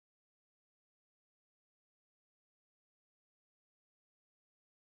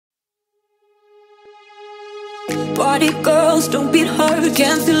Party girls, don't beat her.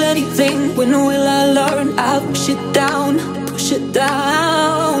 Can't feel anything, when will I learn? I push it down, push it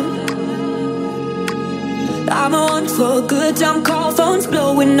down. I'm on for a good time call, phone's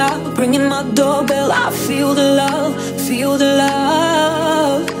blowing up, ringing my doorbell. I feel the love, feel the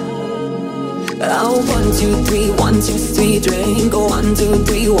love. Oh, 1, 2, 3, 1, 2, 3, drink. 1, 2,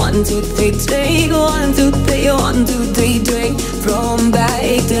 3, 1, 2, 3, take. 1, 2, 3, 1, 2, 3, drink. From back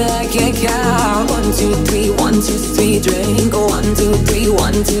till I can't count. 1, 2, 3, 1, 2, 3, drink. 1, 2, 3,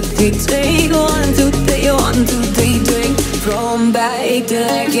 1, 2, 3, take. 1, 2, 3, 1, 2, 3, drink. From back till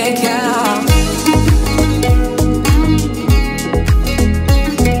I can't count.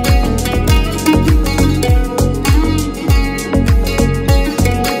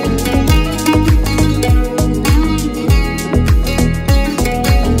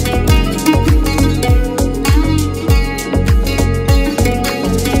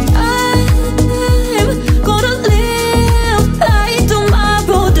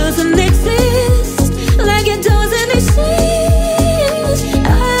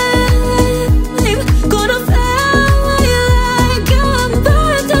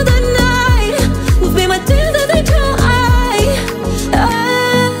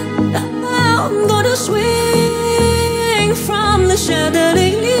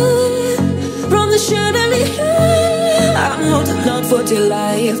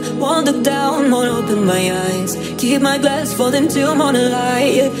 Won't look down, won't open my eyes. Keep my glass full until morning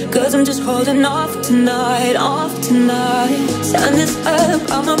light. Cause I'm just holding off tonight, off tonight. Sun is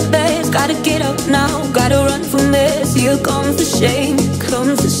up, on my bed, gotta get up now. Gotta run from this, here comes the shame,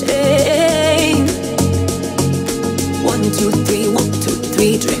 comes the shame. 1, 2, 3, 1, 2,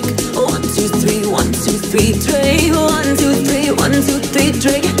 3, drink. 1, 2, 3, 1, 2, 3, drink. 1, 2, 3, 1, 2, 3,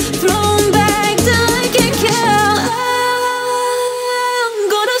 drink. Thrown back till I can't count.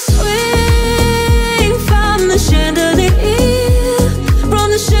 The chandelier, from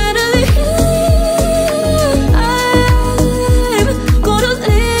the chandelier, I'm gonna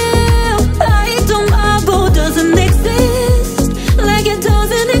live like tomorrow doesn't exist, like it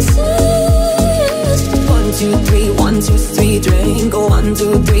doesn't exist. 1, 2, 3, 1, 2, 3, drink. 1,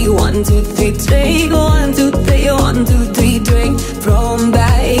 2, 3, 1, 2, 3, take. 1, 2, 3, 1, 2, 3, drink. From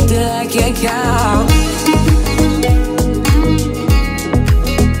back till I can't count.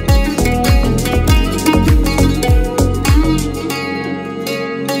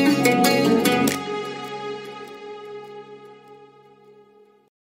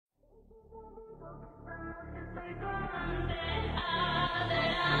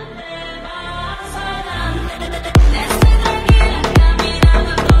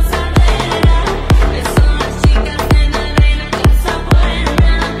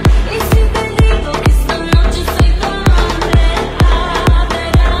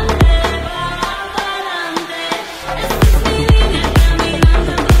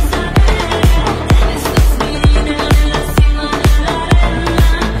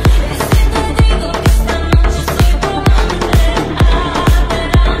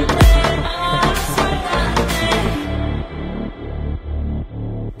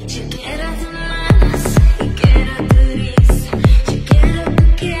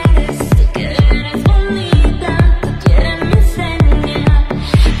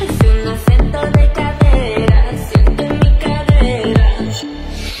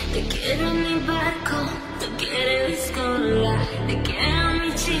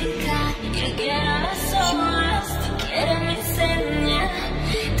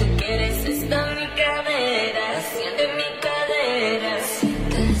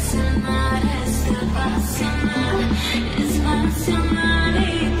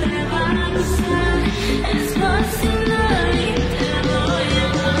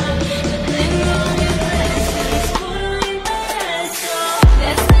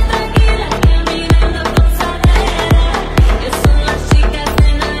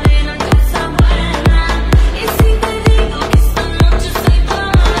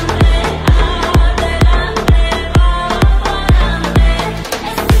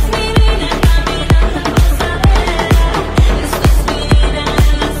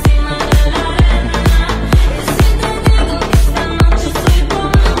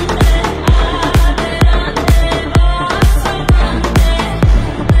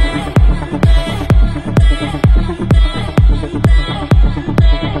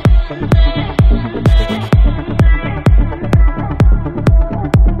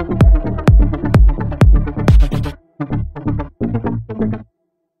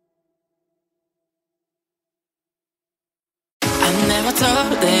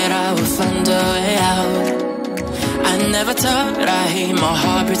 thought that I would find a way out. I never thought I'd hear my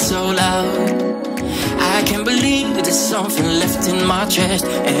heartbeat so loud. I can't believe there's something left in my chest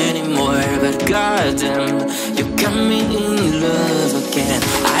anymore. But goddamn, you got me in love again.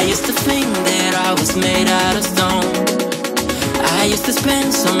 I used to think that I was made out of stone. I used to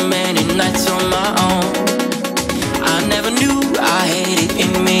spend so many nights on my own. I never knew I had it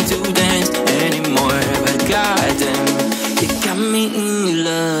in me to dance anymore. But goddamn, you got me in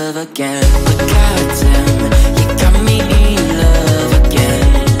love again. But goddamn, you got me in love again.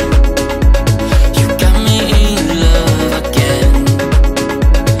 You got me in love again.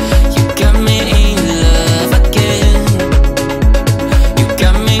 You got me in love again. You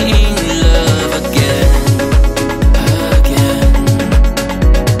got me in love again. Again.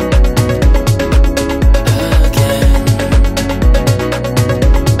 Again.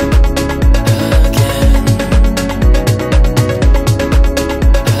 Again.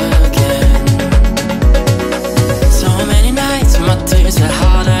 Again. So many nights my tears are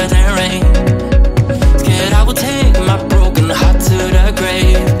harder than rain. Scared I will take my broken heart to the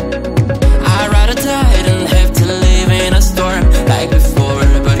grave. I'd rather die than have to live in a storm like before.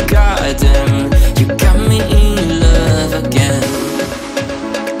 But goddamn, you got me in love again.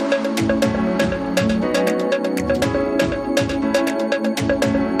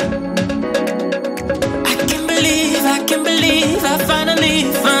 I can't believe I finally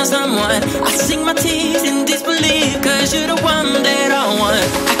found someone. I sink my teeth in disbelief, cause you're the one that I want.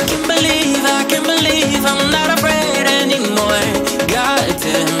 I can't believe I'm not afraid anymore.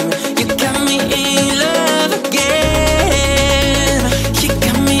 Goddamn, you got me in love again. You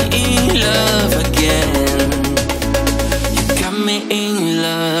got me in love again. You got me in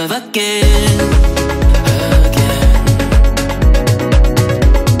love again. Again.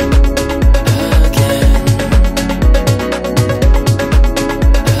 Again.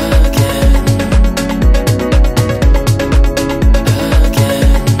 Again.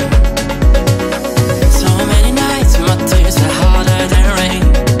 Again. So many nights my tears are harder than rain.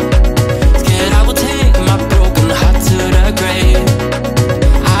 Scared I will take my broken heart to the grave.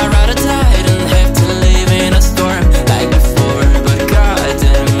 I'd rather die than have to live in a storm like before. But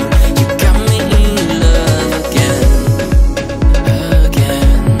goddamn, you got me in love again.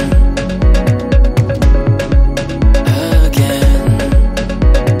 Again. Again.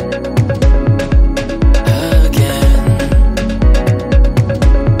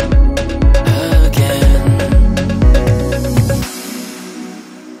 Again.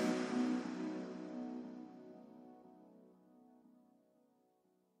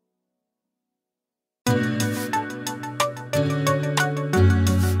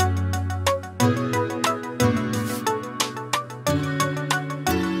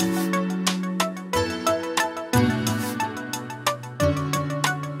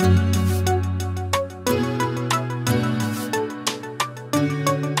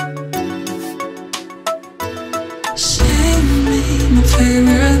 Sing me my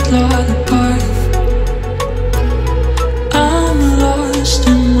favorite lullaby. I'm lost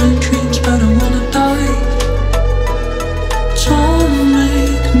in my dreams, but I wanna die. Don't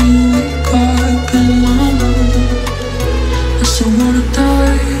make me wake up in my room. I still wanna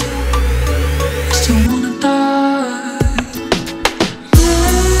die. I still wanna die.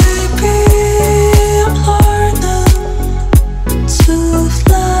 Maybe I'm learning to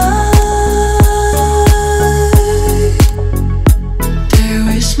fly. There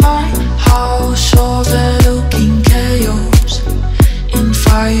is my house overlooking chaos. In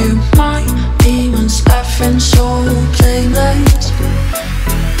fire, my demons laughing so plain lights.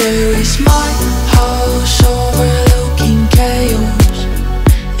 There is my house overlooking chaos.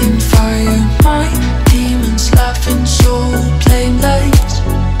 In fire, my demons laughing so plain lights.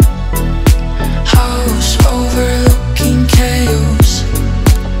 House overlooking chaos.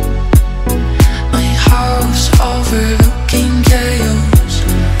 My house overlooking chaos.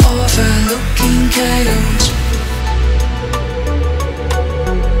 Overlooking chaos.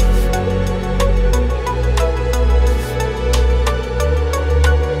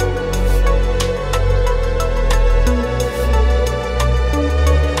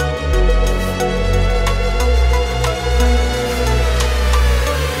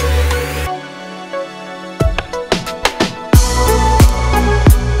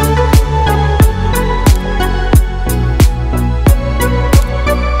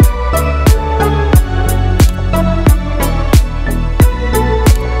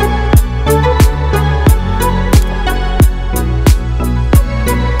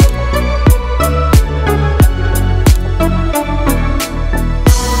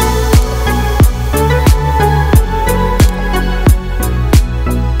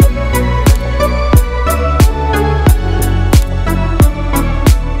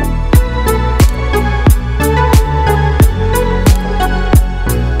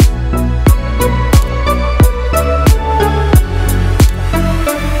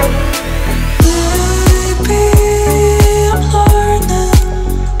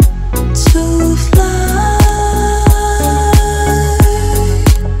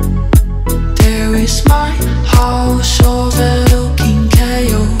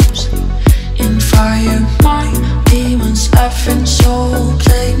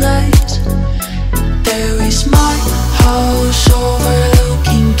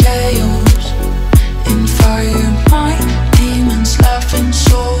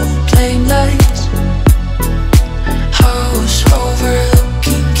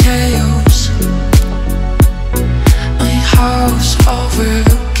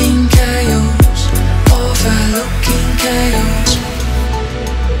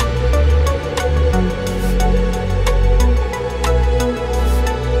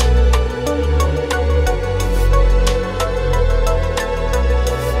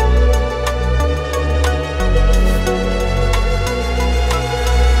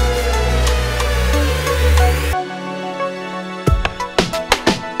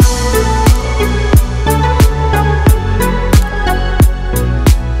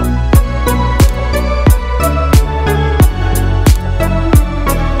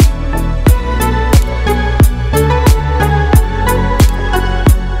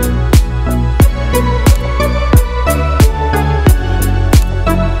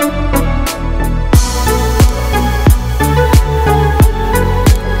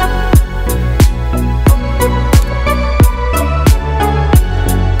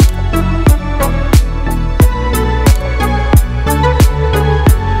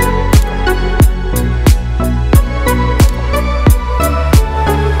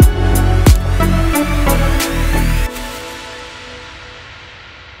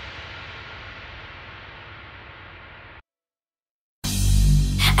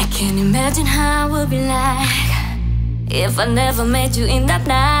 how it would be like if I never met you in that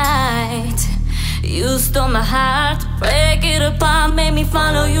night. You stole my heart, break it apart, made me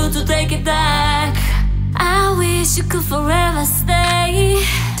follow you to take it back. I wish you could forever stay,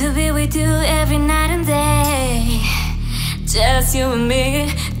 to be with you every night and day. Just you and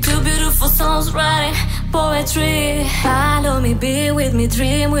me, two beautiful souls writing poetry. Follow me, be with me,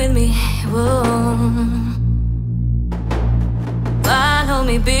 dream with me. Whoa. Follow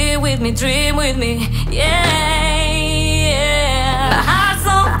me, be with me, dream with me. Yeah, yeah. My heart's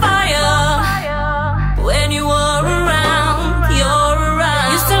on fire when you are around, you're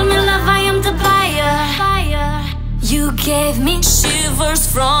around. You tell me love, I am the buyer. You gave me shivers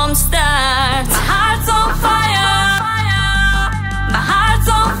from start. My heart's on fire. My heart's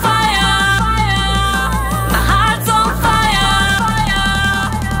on fire. My heart's on fire.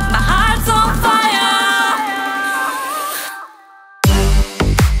 My heart's on fire.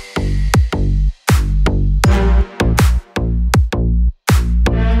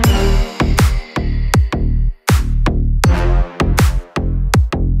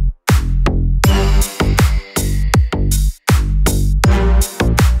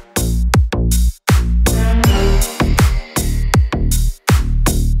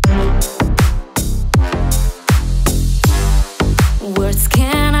 Words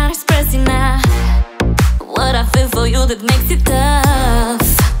cannot express enough what I feel for you that makes it tough.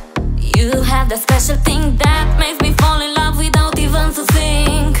 You have that special thing that makes me fall in love without even to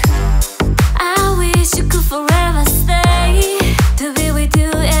think. I wish you could forever stay, to be with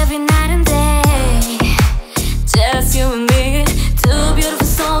you every night and day. Just you and me, two beautiful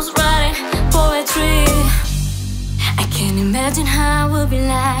souls writing poetry. I can't imagine how it would be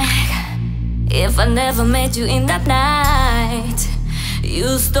like if I never met you in that night.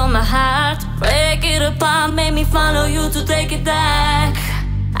 You stole my heart, break it apart, made me follow you to take it back.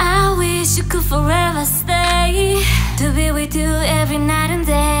 I wish you could forever stay, to be with you every night and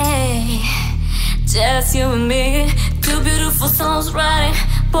day. Just you and me, two beautiful souls writing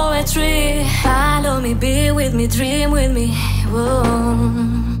poetry. Follow me, be with me, dream with me. Whoa.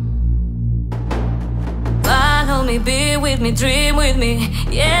 Follow me, be with me, dream with me.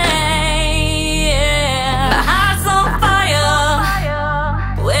 Yeah, yeah. My heart's on fire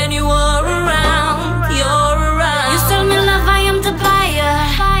when you are around, you're around. You tell me love, I am the buyer.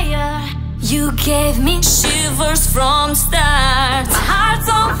 You gave me shivers from start. My heart's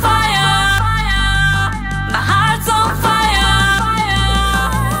on fire. My heart's on fire.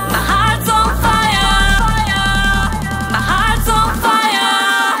 My heart's on fire. My heart's on fire.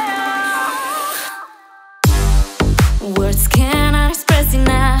 Words cannot express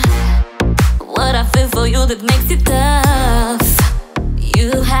enough what I feel for you that makes it tough.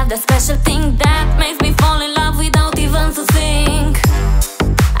 You have that special thing that makes me fall in love without even to think.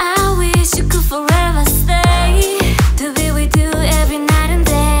 I wish you could forever stay, to be with you every night and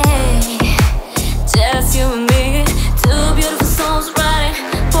day. Just you and me, two beautiful souls writing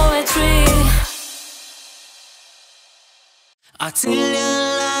poetry. Otilia,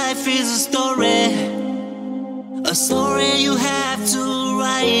 life is a story you have to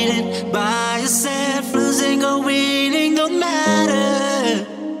write it by yourself. Losing or winning don't matter.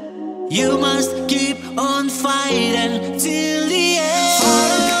 You must keep on fighting till the end.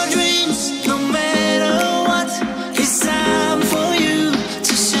 Follow your dreams, no matter what. It's time for you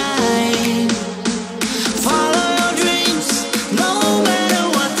to shine. Follow your dreams, no matter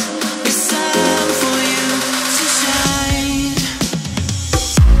what. It's time for you to shine.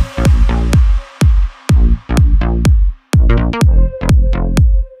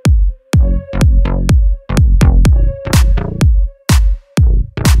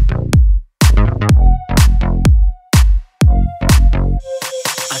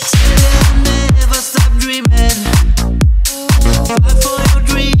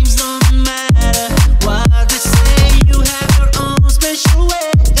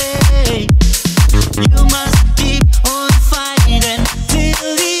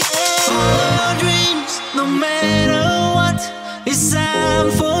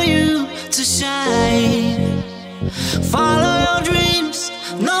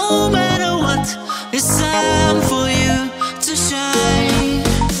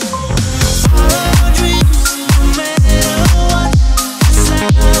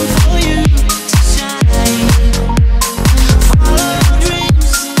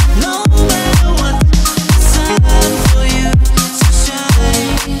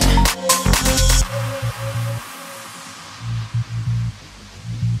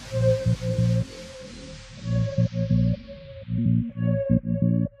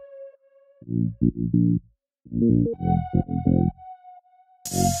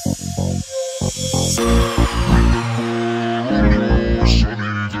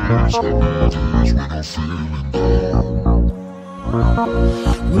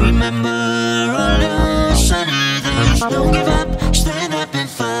 Remember all your sunny days. Don't give up, stand